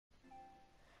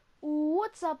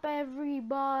What's up,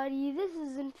 everybody? This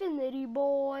is Infinity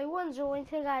Boy 101.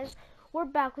 Hey guys, we're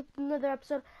back with another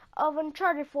episode of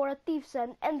Uncharted 4: A Thief's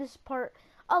End, and this is part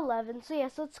 11. So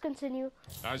yes, let's continue.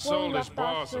 I sold his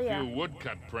boss a few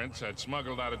woodcut prints I'd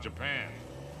smuggled out of Japan.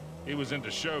 He was into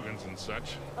shoguns and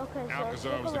such. Okay, so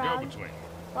Alcazar was the go-between.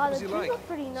 Wow, the trees look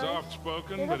pretty nice.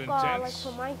 Soft-spoken but intense.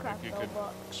 Like from Minecraft, you could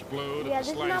explode yeah, at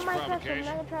the slightest I'm provocation.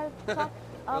 not gonna try to talk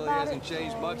well, about he hasn't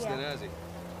changed much then, has he?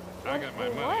 I got my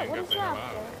money and got the hell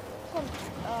out of it. Some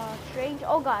strange.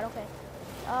 Oh god, okay.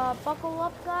 Buckle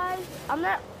up, guys.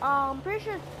 I'm pretty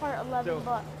sure it's part 11,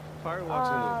 but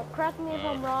correct me if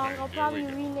I'm wrong. I'll probably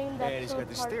rename that episode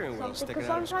part something, because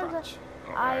sometimes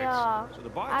I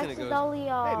accidentally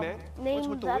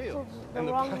named the episodes the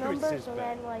wrong number, so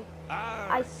then like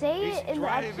I say it in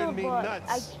the episode, but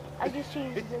I just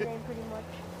changed the name pretty much.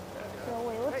 So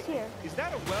wait, what's here? Is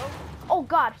that a well? Oh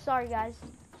god, sorry guys.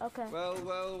 Okay.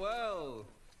 Well.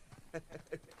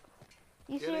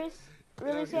 You serious?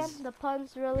 Really, Sam? The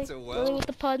puns, really? Really with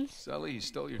the puns? Sully, you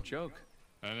stole your joke.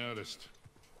 I noticed.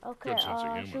 Okay,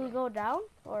 should we go down?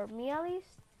 Or me at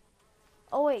least?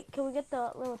 Oh wait, can we get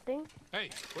the little thing? Hey,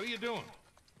 what are you doing?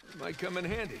 Might come in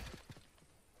handy.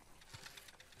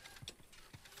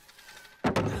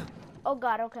 Oh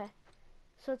god, okay.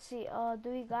 So let's see, do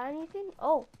we got anything?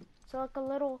 Oh, it's like a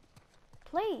little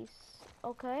place.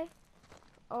 Okay.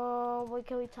 Wait,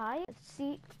 can we tie it? Let's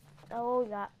see. Oh, what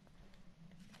we got?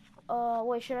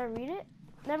 Wait, should I read it?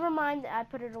 Never mind, I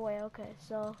put it away. Okay,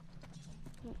 so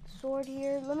sword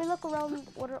here. Let me look around.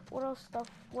 What else stuff?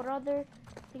 What other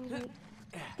things we?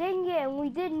 Dang it, we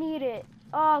did need it.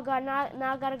 Oh god, now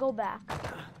I gotta go back.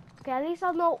 Okay, at least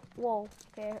I'll know. Whoa.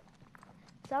 Okay.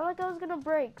 Sounded like I was gonna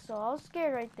break, so I was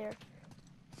scared right there.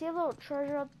 See a little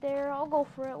treasure up there? I'll go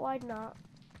for it. Why not?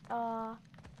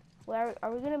 Where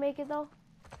are we gonna make it though?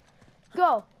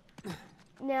 Go.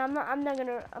 Nah, I'm not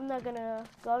gonna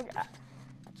go.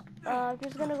 I'm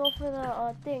just gonna go for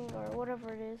the thing or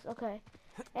whatever it is. Okay.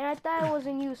 And I thought it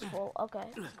wasn't useful. Okay,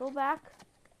 let's go back.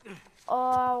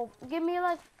 Give me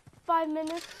like 5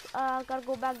 minutes. Gotta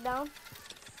go back down.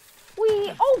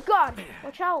 Oh god!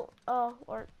 Watch out.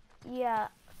 Yeah.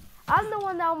 I'm the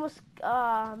one that almost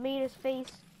made his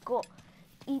face go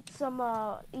eat some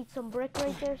brick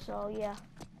right there. So yeah.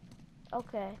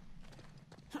 Okay.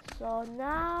 So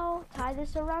now tie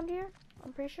this around here.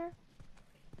 I'm pretty sure.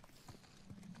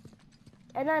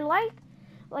 And I like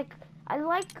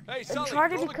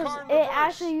Uncharted because it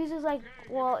actually uses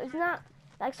it's not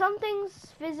like some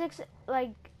things physics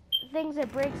like things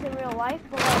it breaks in real life,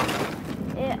 but like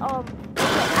it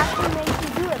actually makes you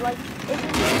do it. Like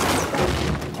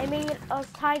it made us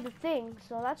tie the thing,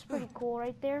 so that's pretty cool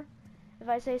right there, if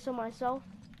I say so myself.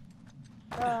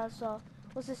 So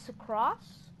was this a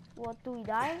cross? What, do we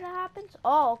die if that happens?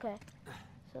 Oh, okay.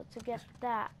 So to get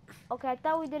that. Okay, I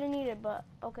thought we didn't need it, but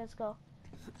okay, let's go.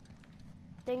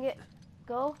 Dang it.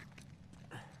 Go.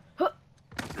 Huh.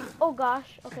 Oh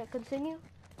gosh. Okay, continue.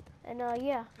 And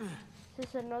yeah. Is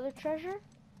this another treasure?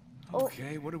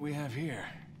 Okay, what do we have here?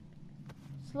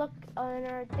 Let's look on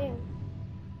our thing.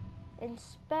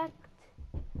 Inspect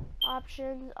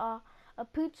options. A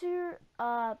Putzer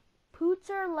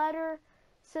letter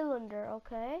cylinder.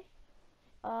 Okay.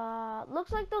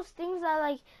 Looks like those things that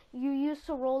like you use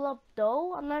to roll up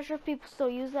dough. I'm not sure if people still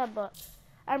use that, but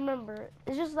I remember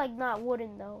it's just like not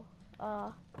wooden though.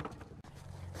 I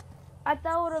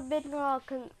thought it would have been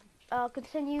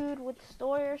continued with the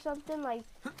story or something, like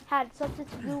had something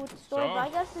to do with the story. But I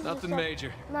guess it's nothing just,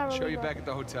 major. Not really show you back at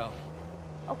the hotel.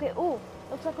 Okay. Ooh,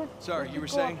 looks like we're sorry, you were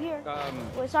saying? Here.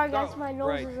 Wait, sorry guys, my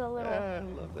nose is a little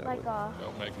like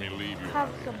Don't make me leave you. Have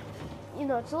some. You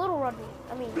know, it's a little runny.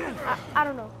 I mean, I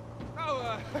don't know.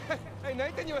 Oh, hey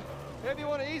Nathan, maybe you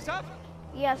want to ease up?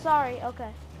 Yeah, sorry.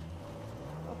 Okay.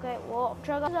 Okay. Well,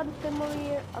 try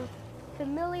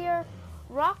unfamiliar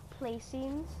rock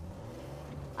placings.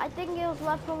 I think it was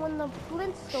left from when the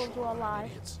Flintstones were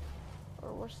alive,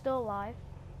 or were still alive.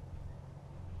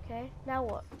 Okay. Now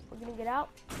what? We're gonna get out.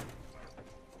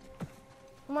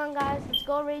 Come on, guys. Let's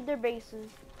go raid their bases.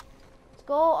 Let's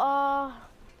go.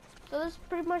 So this is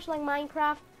pretty much like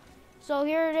Minecraft. So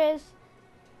here it is.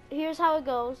 Here's how it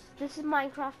goes. This is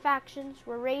Minecraft factions.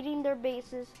 We're raiding their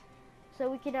bases so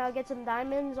we can get some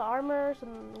diamonds, armor,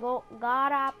 some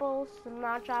god apples, some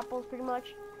notch apples, pretty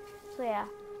much. So yeah.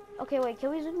 Okay, wait. Can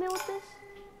we zoom in with this?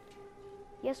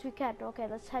 Yes, we can. Okay,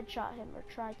 let's headshot him or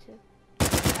try to.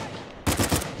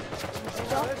 There we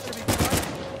go.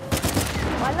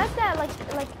 Oh, I like that.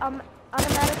 Like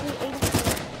automatically aims.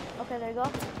 Okay, there you go.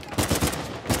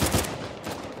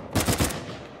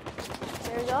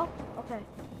 There we go. Okay.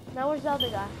 Now where's the other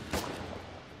guy?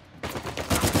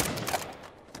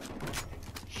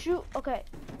 Shoot. Okay.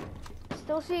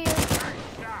 Still see you.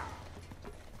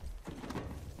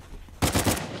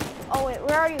 Oh wait,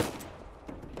 where are you?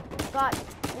 God,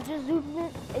 it just zoomed in.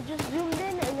 It just zoomed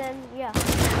in, and then yeah.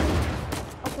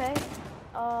 Okay.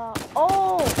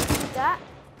 Oh, that.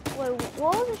 Wait,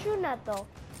 what was it shooting at though?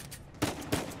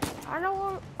 I don't know.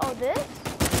 Where, oh, this.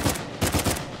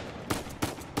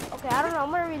 Okay, I don't know. I'm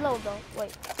gonna reload though.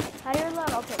 Wait, how do you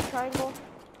reload? Okay, triangle.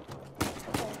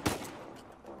 Okay.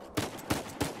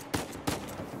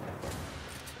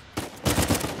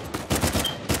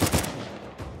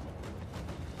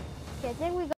 Okay, I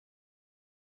think we got.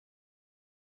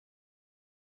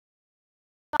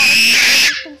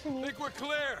 Let's continue. Think we're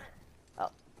clear.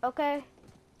 Oh, okay.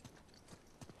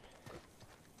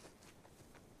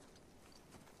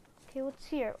 Okay, what's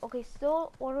here? Okay,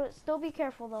 still be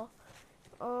careful though.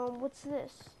 What's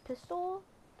this? Pistol?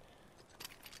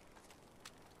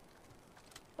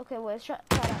 Okay, wait, let's try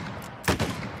that.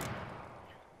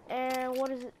 And what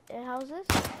is it? And how's this?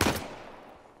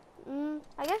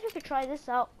 I guess we could try this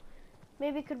out.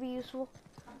 Maybe it could be useful.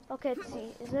 Okay, let's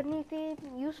see. Is there anything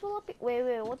useful up here?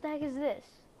 Wait, what the heck is this?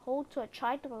 Hold to a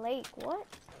Triton Lake. What?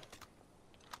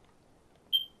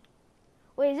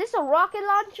 Wait, is this a rocket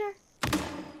launcher?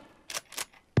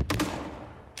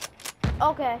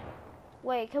 Okay.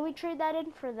 Wait, can we trade that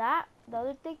in for that? The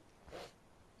other thing?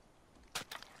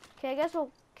 Okay, I guess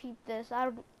we'll keep this.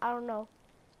 I don't know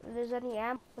if there's any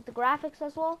amp with the graphics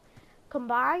as well.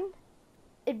 Combined,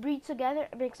 it breeds together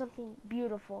and makes something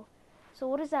beautiful. So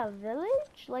what is that,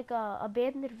 village? Like a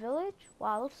abandoned village?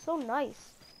 Wow, it looks so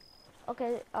nice.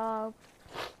 Okay,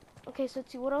 okay, so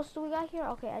let's see, what else do we got here?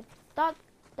 Okay, I thought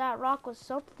that rock was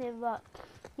something, but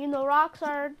you know, rocks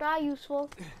are not useful.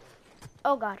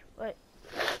 Oh god, wait.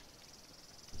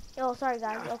 Oh, sorry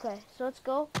guys. Okay, so let's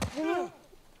go. Continue.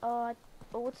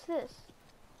 What's this?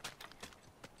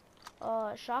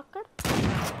 Shotgun?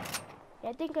 Yeah,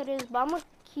 I think it is, but I'm gonna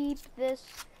keep this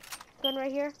gun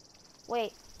right here.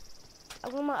 Wait, I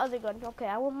want my other gun. Okay,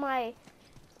 I want my,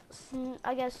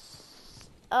 I guess,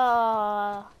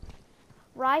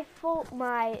 rifle,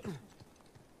 my,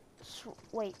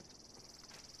 wait,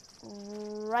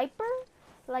 sniper?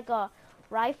 Like a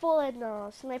rifle and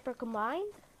a sniper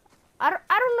combined? I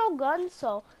don't know guns,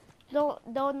 so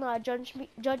don't judge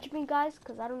me guys,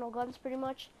 because I don't know guns pretty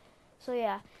much. So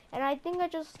yeah, and I think I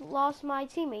just lost my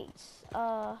teammates.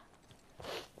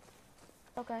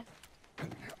 Okay,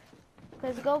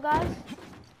 let's go guys.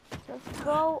 Let's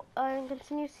go and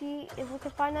continue to see if we can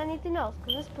find anything else,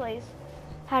 because this place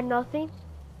had nothing.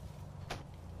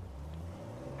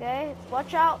 Okay,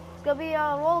 watch out. It's gonna be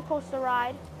a roller coaster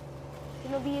ride.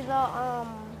 It's gonna be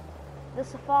the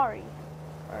safari.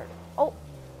 Or, oh,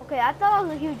 okay, I thought it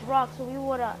was a huge rock, so we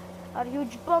would have a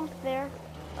huge bump there.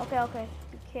 Okay,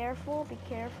 be careful, be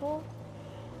careful.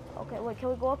 Okay, wait, can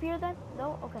we go up here then?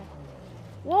 No? Okay.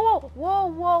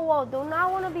 Whoa, do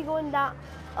not want to be going down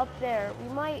up there.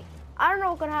 We might, I don't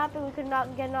know what could happen. We could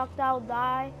not get knocked out,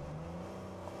 die.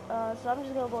 So I'm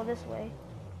just gonna go this way.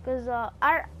 Cause,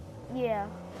 yeah,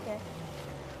 okay.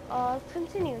 Let's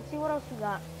continue, see what else we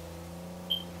got.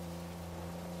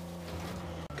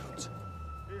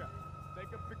 Here,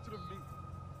 take a picture of me.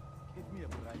 Give me a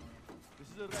break. This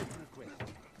is a raid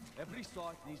request. Every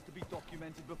site needs to be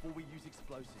documented before we use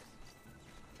explosives.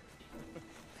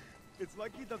 It's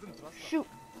like he doesn't trust us. Shoot.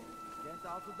 Get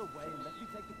out of the way and let me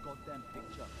take the goddamn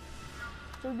picture.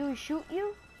 So do we shoot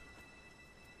you?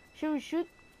 Should we shoot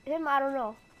him? I don't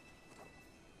know.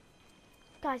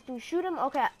 Guys, do we shoot him?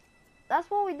 Okay. That's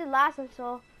what we did last time,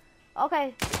 so.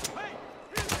 Okay. Hey!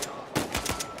 Here they are!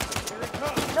 Here they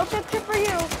come! No picture for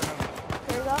you.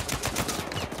 Here we go.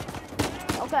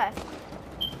 Okay.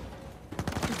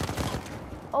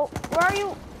 Oh, where are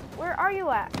you? Where are you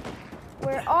at?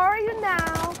 Where are you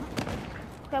now?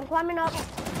 Okay, I'm climbing up.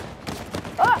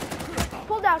 Oh!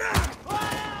 Pull down.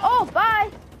 Oh, bye!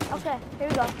 Okay, here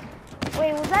we go.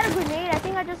 Wait, was that a grenade? I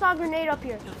think I just saw a grenade up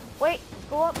here. Wait,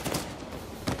 go up.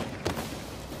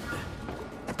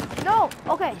 No!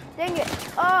 Okay, dang it.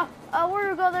 Where do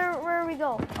we go there? Where do we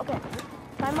go? Okay.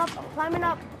 Climb up, I'm climbing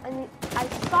up, and I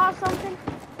saw something,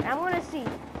 and I'm gonna see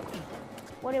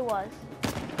what it was.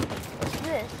 What's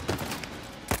this?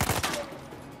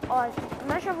 Oh, I'm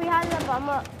not sure if we have that, but I'm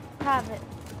gonna have it.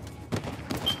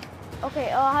 Okay,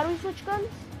 how do we switch guns?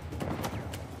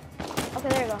 Okay,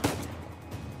 there you go.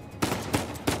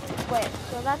 Wait,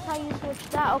 so that's how you switch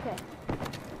that? Okay.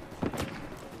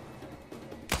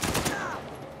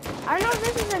 I don't know if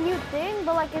this is a new thing,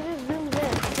 but like it just zooms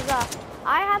in. Because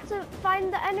I had to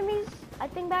find the enemies, I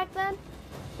think back then.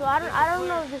 So I don't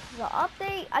know if this is an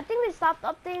update. I think they stopped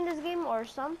updating this game or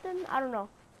something. I don't know.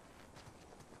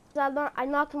 I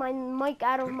knocked my mic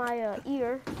out of my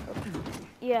ear.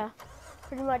 Yeah,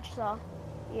 pretty much so.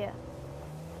 Yeah.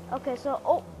 Okay, so,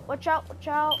 oh, watch out, watch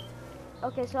out.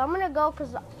 Okay, so I'm gonna go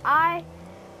because I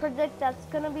predict that's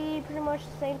gonna be pretty much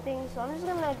the same thing. So I'm just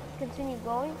gonna continue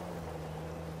going.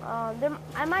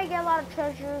 I might get a lot of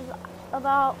treasures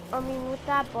with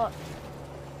that, but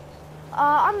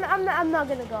I'm not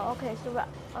gonna go. Okay, so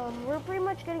we're pretty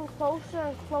much getting closer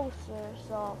and closer.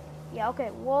 So yeah, okay.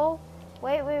 Whoa,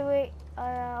 wait.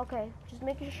 Okay, just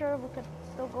making sure we can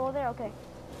still go there. Okay,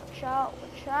 watch out,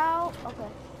 watch out. Okay.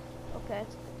 Okay,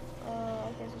 so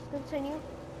let's continue.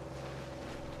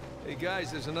 Hey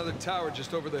guys, there's another tower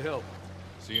just over the hill.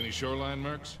 See any shoreline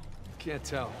mercs? Can't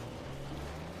tell.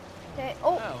 Okay.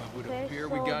 Well, it would okay, appear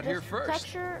so we got here this first.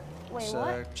 Texture. Wait, Let's,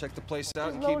 what? check the place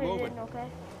out Just and keep loaded moving. in, okay.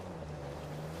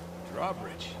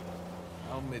 Drawbridge.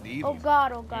 How medieval. Oh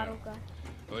God.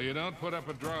 Well, you don't put up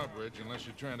a drawbridge unless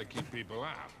you're trying to keep people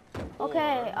out.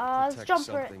 Okay, let's Protect jump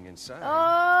for it. something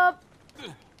inside.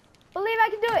 Believe I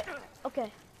can do it.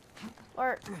 Okay.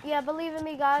 Or, yeah, believe in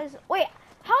me, guys. Wait,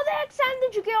 how the heck, Sam,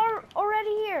 did you get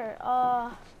already here?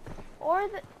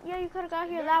 Yeah, you could have got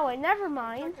here that way. Never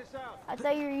mind. I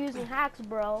thought you were using hacks,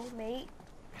 mate.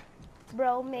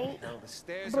 No, the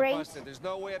stairs Brain. are busted. There's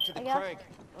no way up to the I guess. crank.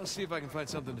 I'll see if I can find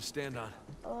something to stand on.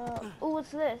 Ooh,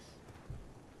 what's this?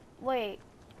 Wait,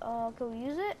 can we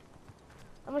use it?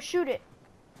 I'm gonna shoot it.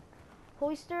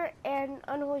 Hoister and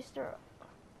unhoister.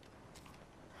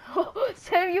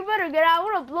 Sam, you better get out. I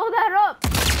wanna blow that up.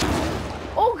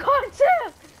 Oh God,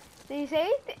 Sam! Did he say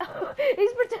anything?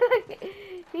 He's pretending like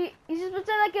he just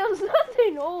pretended like it was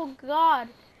nothing. Oh God.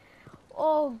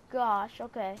 Oh gosh.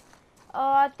 Okay.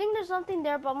 I think there's something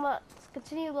there, but I'm gonna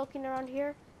continue looking around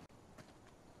here.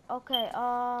 Okay.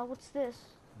 What's this?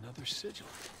 Another sigil.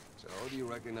 So, do you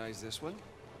recognize this one?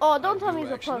 Oh, don't tell me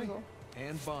it's a Actually, puzzle.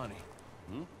 Anne Bonny.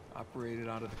 Operated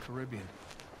out of the Caribbean.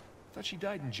 Thought she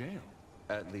died in jail.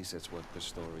 At least that's what the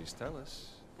stories tell us.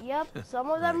 Yep. Some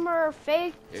of them are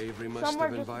fake. Avery must Some are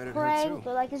have just invited prank. her too.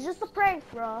 But like, it's just a prank,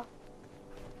 bro.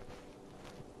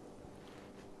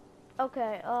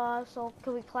 Okay. So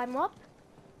can we climb up?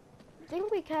 I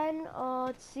think we can.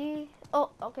 Let's see. Oh,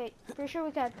 okay. Pretty sure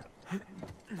we can. Hey,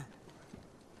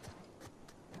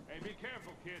 be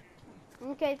careful, kid.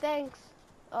 Okay, thanks.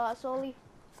 Sully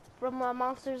from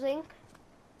Monsters Inc.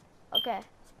 Okay.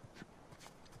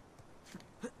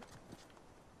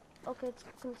 Okay, let's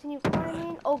continue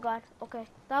climbing. Oh God. Okay,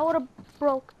 that would have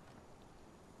broke.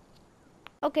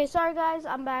 Okay, sorry guys,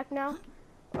 I'm back now.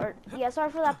 Or yeah,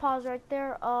 sorry for that pause right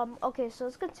there. Okay, so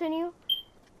let's continue.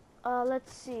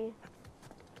 Let's see.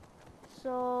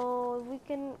 So we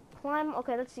can climb.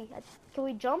 Okay, let's see. Can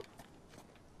we jump?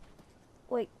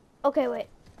 Wait. Okay, wait.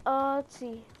 Let's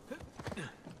see.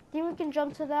 Think we can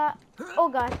jump to that? Oh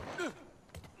God.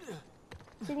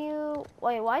 Continue.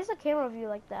 Wait, why is the camera view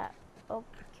like that?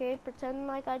 Okay, pretend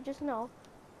like I just know.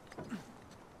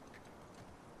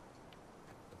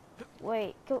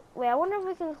 Wait, I wonder if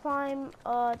we can climb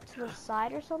to the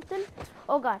side or something.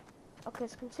 Oh God. Okay,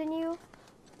 let's continue.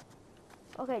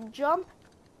 Okay, jump.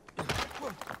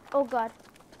 Oh God.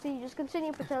 See, just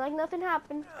continue, pretend like nothing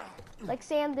happened. Like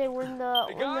Sam did when the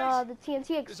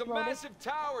TNT exploded. There's a massive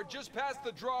tower just past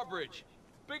the drawbridge.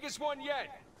 Biggest one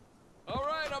yet. All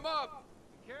right, I'm up.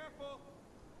 Careful.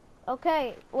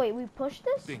 Okay, wait, we push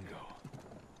this? Bingo.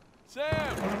 Sam!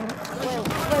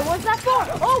 Wait, what's that for?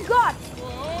 Oh God!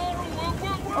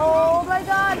 Oh my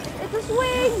God! It's a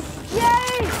swing!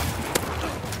 Yay!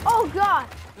 Oh God!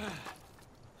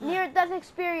 Near-death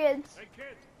experience. Hey,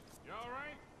 kid. You all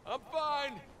right? I'm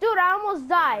fine. Dude, I almost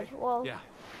died. Well, Yeah.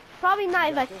 probably not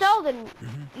if I fell, then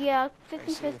yeah,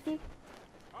 50-50.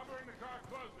 I'll bring the car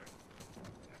closer.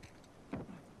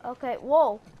 Okay,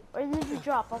 whoa. Where did you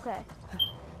drop? Okay.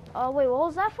 Wait, what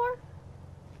was that for?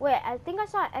 Wait, I think I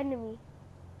saw an enemy.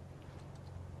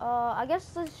 I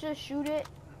guess let's just shoot it.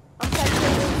 I'm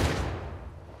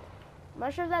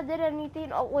not sure if that did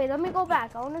anything. Oh, wait, let me go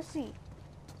back. I want to see.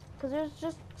 Because there's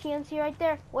just TNT right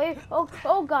there. Wait,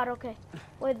 oh God, okay.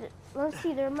 Wait, let's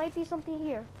see. There might be something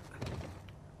here.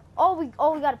 Oh, we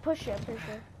gotta push it, for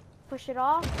sure. Push it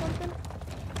off, something.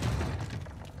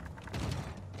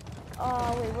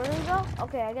 Wait, where do we go?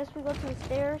 Okay, I guess we go to the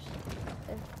stairs.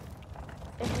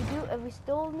 If we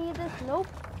still need this, nope.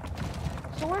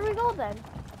 So where do we go then?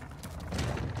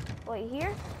 Wait,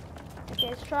 here? Okay,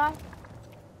 let's try.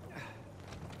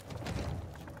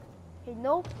 Okay,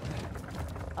 nope.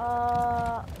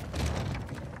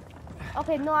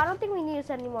 Okay, no, I don't think we need this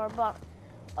anymore, but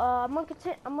I'm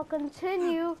gonna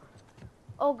continue.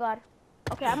 Oh God.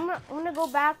 Okay, I'm gonna go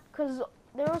back because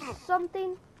there was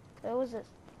something. What was this?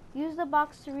 Use the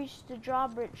box to reach the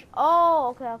drawbridge. Oh,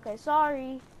 okay, okay.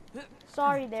 Sorry.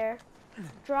 Sorry there.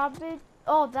 Drawbridge.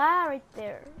 Oh, that right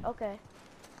there. Okay.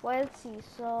 Well, let's see.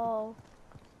 So,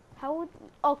 how would...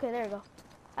 Okay, there you go.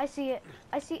 I see it.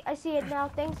 I see it now.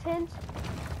 Thanks, hint.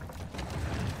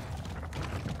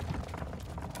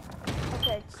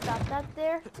 Okay, stop that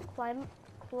there. Climb.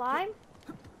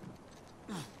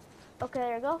 Okay,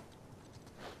 there you go.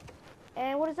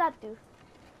 And what does that do?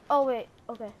 Oh, wait.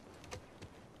 Okay.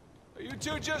 You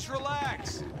two just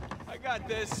relax. I got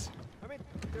this. I mean,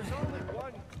 there's only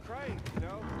one crank, you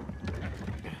know?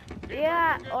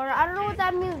 Yeah, or I don't know what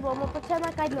that means, but I'm gonna pretend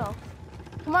like I know.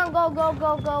 Come on, go, go,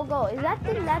 go, go, go. Is that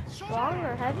thing that strong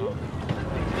or heavy?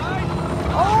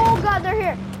 Oh, God, they're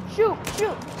here. Shoot,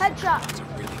 shoot. Headshot. It's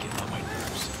really getting on my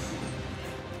nerves.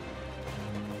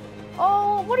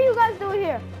 Oh, what are you guys doing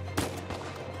here?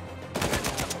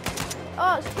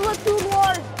 Splatoon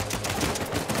Wars.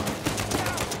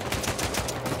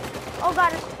 Oh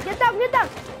God, get down, get down.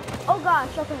 Oh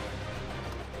gosh, okay.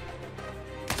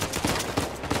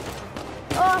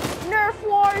 Nerf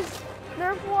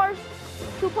Wars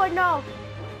 2.0.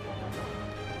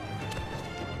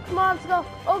 Come on, let's go.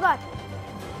 Oh God.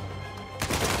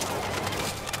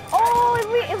 Oh, if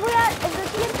the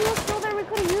TNT was still there, we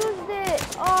could have used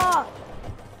it. Oh,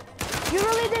 you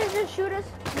really didn't just shoot us?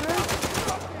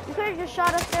 You could have just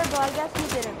shot us there, but I guess you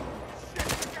didn't.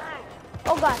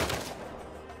 Oh God.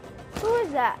 Who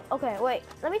is that? Okay, wait.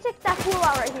 Let me take that fool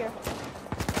out right here.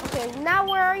 Okay, now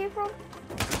where are you from?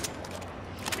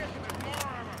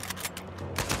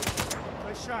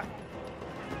 Nice shot.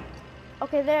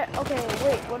 Okay, there. Okay,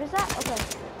 wait. What is that? Okay.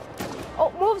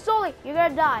 Oh, move slowly. You're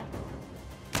gonna die.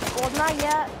 Well, not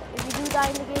yet. If you do die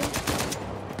in the game.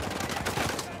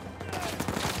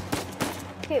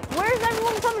 Okay, where's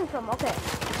everyone coming from? Okay,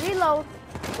 reload.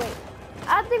 Wait,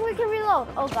 I think we can reload.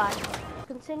 Oh God.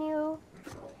 Continue.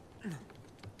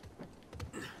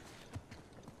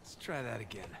 Let's try that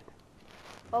again.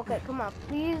 Okay, come on.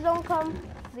 Please don't come.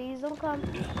 Please don't come.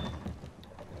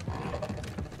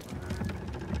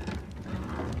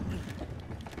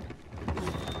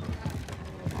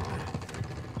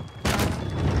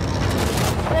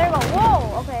 There we go.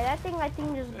 Whoa. Okay, that thing I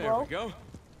think just broke. There we go.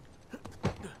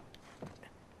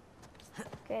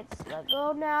 Okay, it's gonna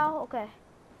go now. Okay.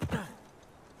 Okay,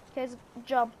 let's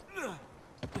jump.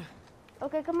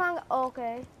 Okay, come on.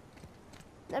 Okay.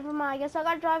 Never mind. I guess I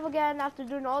gotta drive again after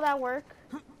doing all that work.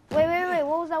 Wait.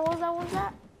 What was that? What was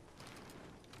that?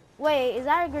 Wait, is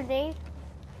that a grenade?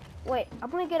 Wait, I'm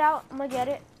gonna get out. I'm gonna get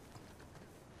it.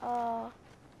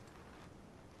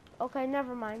 Okay,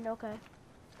 never mind. Okay.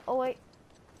 Oh, wait.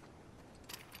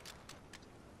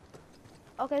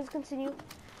 Okay, let's continue.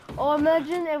 Oh,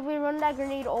 imagine if we run that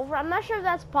grenade over. I'm not sure if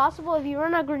that's possible. If you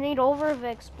run a grenade over, if it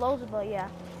explodes, but yeah.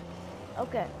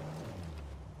 Okay.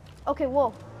 Okay,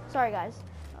 whoa. Sorry, guys.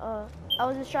 I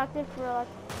was distracted for like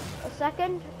a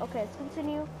second. Okay, let's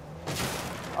continue.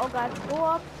 Oh, God, go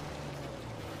up.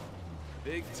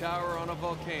 Big tower on a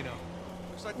volcano.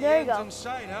 Looks like the There you end's go. in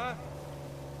sight, huh?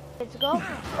 Let's go.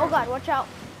 Oh, God, watch out.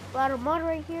 A lot of mud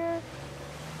right here.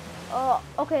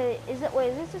 Okay, wait,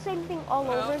 is this the same thing all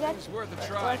over again? It's worth a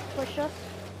try. Let's push us.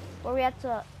 Where we had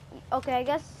to, okay, I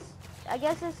guess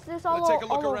it's this all, Let's take a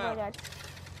look all around. over again.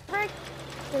 Frick.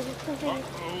 Okay, just continue.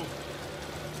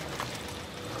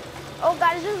 Oh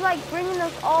God, it's just like bringing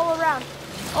us all around.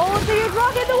 Oh, so you're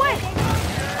blocking the way.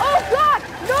 Oh God,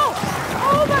 no.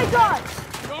 Oh my God.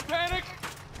 Don't panic.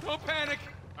 Don't panic.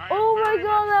 Oh my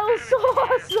God, that was so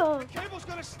awesome. Cable's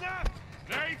gonna snap!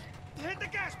 Nate! Hit the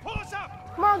gas! Pull us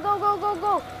up! Come on, go.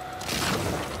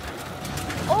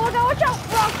 Oh my God, watch out!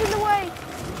 Rocks in the way!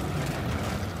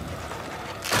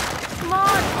 Come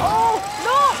on! Oh,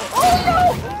 no! Oh no!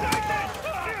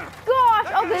 Gosh!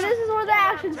 Okay, this is where the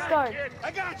action starts.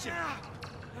 I got you!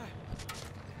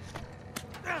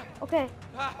 Okay.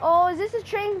 Oh, is this a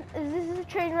train? Is this a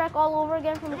train wreck all over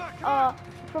again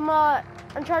from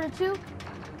Uncharted 2?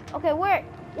 Okay, where?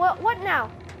 What now?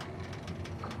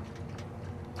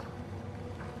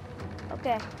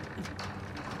 Okay.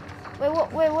 Wait,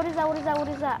 what is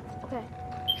that? Okay.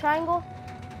 Triangle?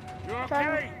 You okay?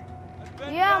 Triangle.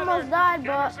 Yeah, almost died,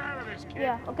 Get us but out of this, kid.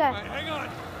 yeah, okay. All right, hang on.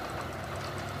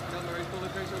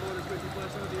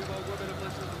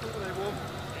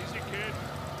 Easy, kid.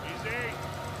 Easy.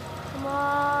 Come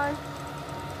on.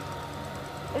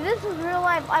 If this was real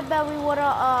life, I bet we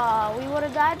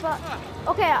would've died, but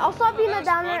okay, I'll stop being a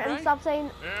downer and stop saying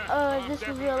Yeah, this was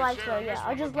definitely real life, share so on this yeah, I'll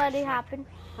one just with my let it shrink. happen.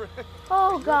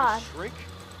 Oh God. Shrink?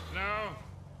 No,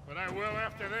 but I will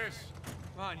after this.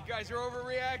 Come on, you guys are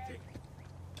overreacting.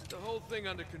 Get the whole thing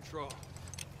under control.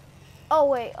 Oh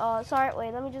wait, sorry,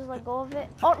 wait, let me just let go of it.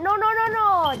 Oh, no, no, no,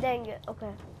 no, dang it, okay.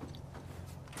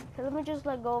 Okay, let me just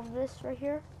let go of this right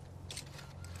here.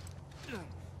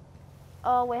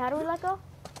 Oh, wait, how do we let go?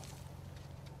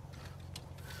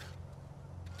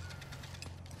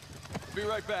 Be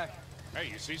right back. Hey,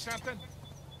 you see something?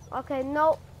 Okay,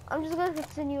 no, I'm just gonna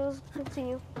continue, let's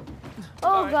continue.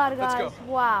 All Oh right, God, let's guys,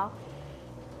 go. wow.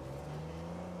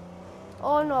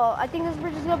 Oh no, I think this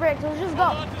bridge is gonna break, so let's just go.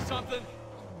 Hold on to something.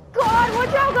 God,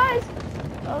 watch out, guys!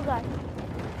 Oh God.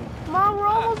 Come on, we're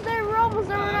almost there, we're almost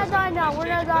there, we're not dying now, we're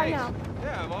not dying now.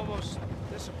 Yeah, I'm almost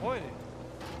disappointed.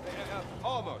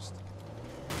 Almost.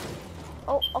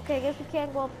 Oh, okay, I guess we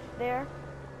can't go up there.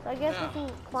 So I guess we Now, can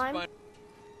let's climb. find-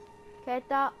 Okay, I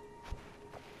thought.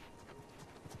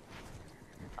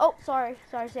 Oh, sorry,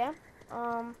 Sam.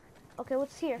 Okay,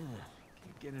 what's here?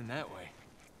 Can't get in that way.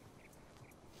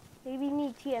 Maybe you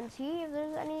need TNT if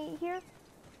there's any here.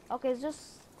 Okay, let's just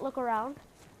look around.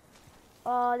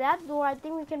 That door, I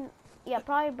think we can, yeah,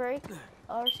 probably break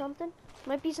or something.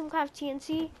 Might be some kind of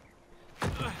TNT.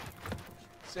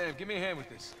 Sam, give me a hand with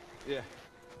this. Yeah.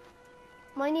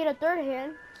 Might need a third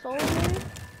hand. Solar maybe?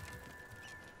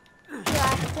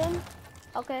 Jackson.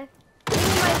 Okay. He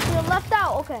might feel left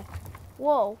out. Okay.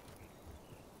 Whoa.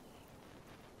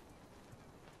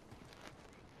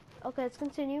 Okay, let's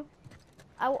continue.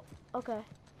 Okay.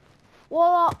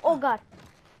 Well, oh God.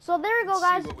 So there we go, Let's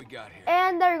guys. see what we got here.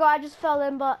 And there you go. I just fell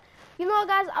in, but you know what,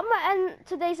 guys? I'm gonna end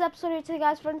today's episode here today,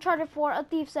 guys, for Uncharted 4: A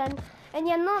Thief's End. And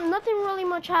yeah, nothing really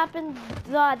much happened.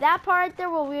 That part right there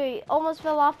where we almost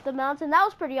fell off the mountain, that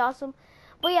was pretty awesome.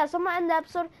 But yeah, so I'm gonna end the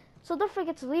episode. So don't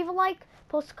forget to leave a like,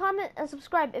 post a comment, and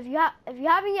subscribe if you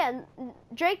haven't yet. And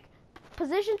Drake,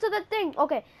 position to the thing.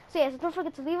 Okay. So yeah, so don't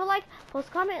forget to leave a like, post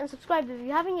a comment, and subscribe if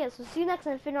you haven't yet. So see you next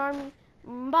time, Infinite Army.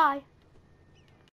 Bye.